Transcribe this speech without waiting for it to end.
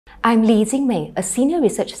I'm Jingmei, a senior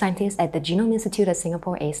research scientist at the Genome Institute of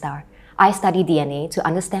Singapore A*STAR. I study DNA to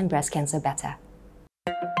understand breast cancer better.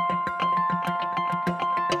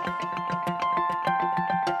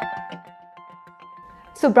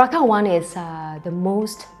 So BRCA1 is the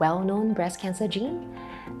most well-known breast cancer gene,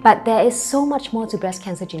 but there is so much more to breast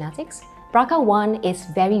cancer genetics. BRCA1 is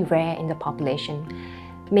very rare in the population.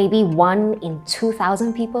 Maybe 1 in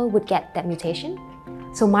 2,000 people would get that mutation.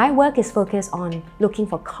 So my work is focused on looking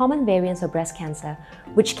for common variants of breast cancer,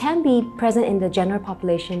 which can be present in the general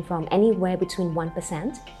population from anywhere between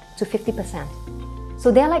 1% to 50%.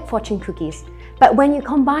 So they're like fortune cookies. But when you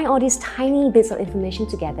combine all these tiny bits of information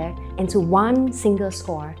together into one single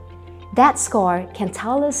score, that score can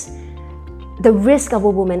tell us the risk of a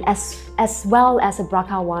woman as well as the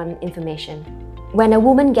BRCA1 information. When a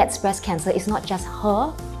woman gets breast cancer, it's not just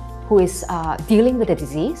her who is dealing with the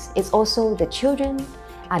disease, it's also the children,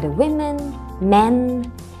 the women, men,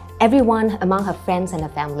 everyone among her friends and her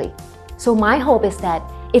family. So my hope is that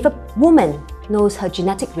if a woman knows her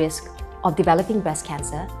genetic risk of developing breast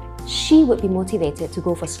cancer, she would be motivated to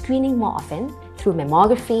go for screening more often through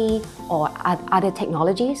mammography or other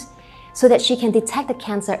technologies so that she can detect the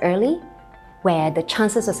cancer early, where the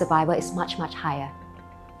chances of survival is much, much higher.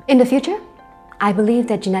 In the future, I believe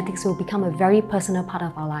that genetics will become a very personal part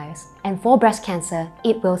of our lives. And for breast cancer,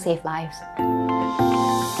 it will save lives.